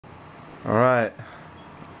Alright,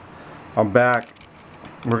 I'm back.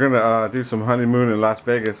 We're gonna do some honeymoon in Las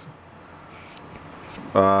Vegas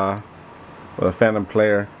with a Phantom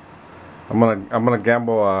player. I'm gonna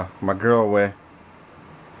gamble my girl away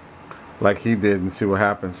like he did and see what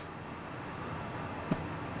happens.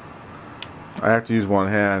 I have to use one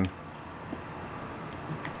hand.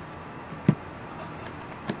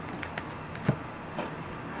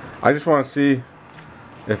 I just want to see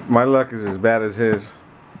if my luck is as bad as his.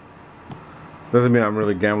 Doesn't mean I'm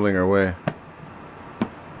really gambling her away,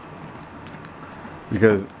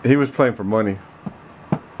 because he was playing for money,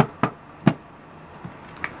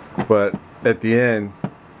 but at the end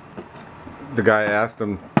the guy asked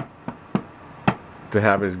him to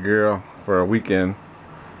have his girl for a weekend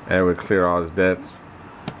and it would clear all his debts.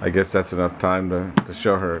 I guess that's enough time to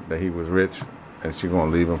show her that he was rich and she's gonna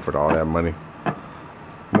leave him for all that money.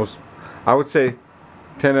 I would say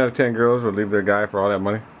 10 out of 10 girls would leave their guy for all that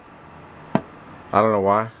money. I don't know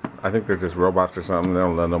why. I think they're just robots or something. They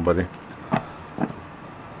don't love nobody.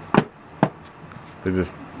 They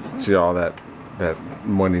just see all that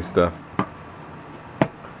money stuff.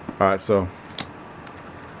 Alright, so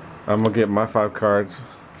I'm gonna get my 5 cards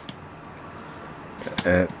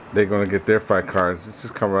and they're gonna get their 5 cards. Let's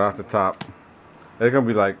just come right off the top. They're gonna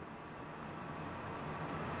be like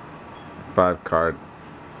 5 card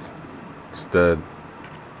stud.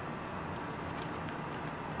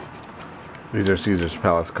 These are Caesar's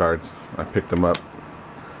Palace cards. I picked them up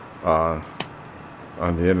on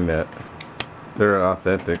the internet. They're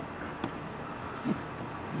authentic.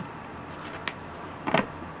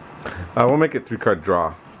 We'll make it 3-card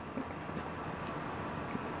draw.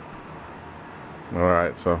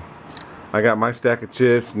 Alright, so I got my stack of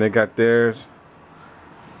chips and they got theirs.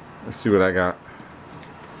 Let's see what I got.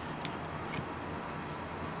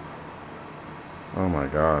 Oh my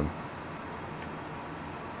god.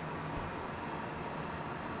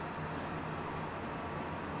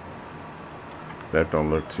 That don't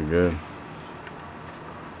look too good.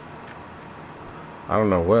 I don't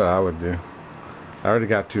know what I would do. I already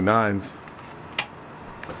got 2 9s.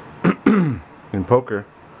 In poker,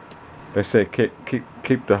 they say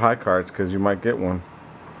keep the high cards because you might get one.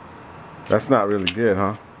 That's not really good,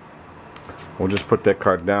 huh? We'll just put that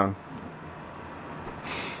card down.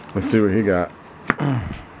 Let's see what he got. I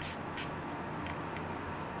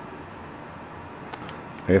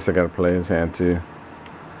guess I gotta play his hand too.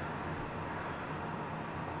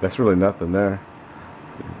 That's really nothing there.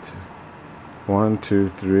 1, 2,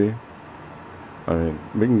 3. I mean,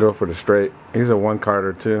 we can go for the straight. He's a 1-card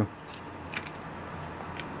or 2.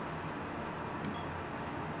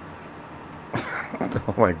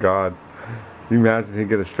 Oh my god. Can you imagine he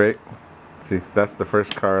get a straight? See, that's the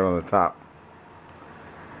first card on the top.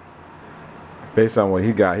 Based on what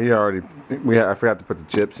he got, he already I forgot to put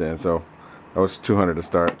the chips in, so that was 200 to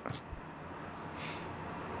start.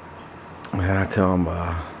 Yeah, I tell him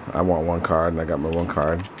I want 1 card, and I got my 1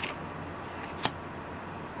 card.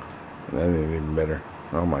 And that ain't even better.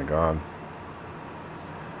 Oh my god.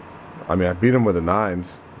 I mean, I beat him with the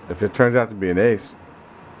 9s. If it turns out to be an ace,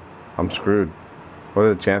 I'm screwed. What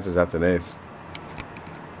are the chances that's an ace?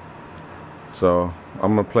 So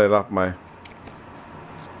I'm gonna play it off my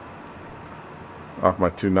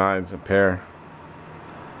 2 9s, a pair.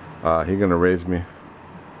 He's gonna raise me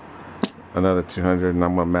another 200, and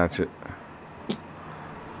I'm gonna match it.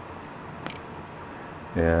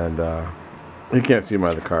 And he can't see my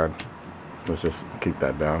other card. Let's just keep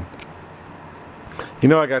that down. You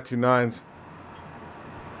know I got 2 9s.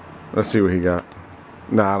 Let's see what he got.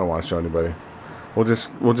 Nah, I don't want to show anybody. We'll just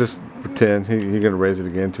pretend he's gonna raise it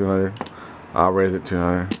again 200. I'll raise it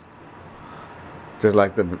 200. Just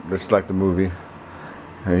like the movie.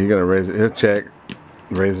 And he's gonna raise it. He'll check,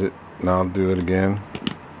 raise it, and I'll do it again.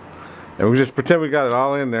 And we just pretend we got it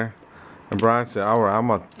all in there. And Brian said, alright, I'm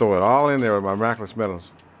going to throw it all in there with my miraculous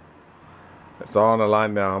medals. It's all on the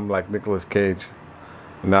line now. I'm like Nicolas Cage.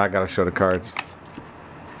 And now I got to show the cards.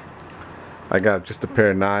 I got just a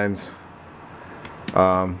pair of 9s.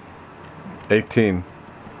 18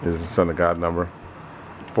 is the Son of God number.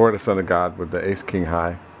 4 the Son of God with the Ace King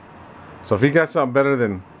high. So if he got something better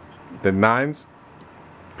than 9s,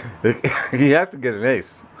 he has to get an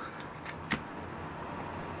ace.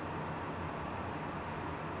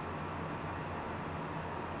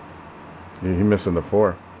 He missing the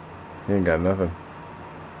 4. He ain't got nothing.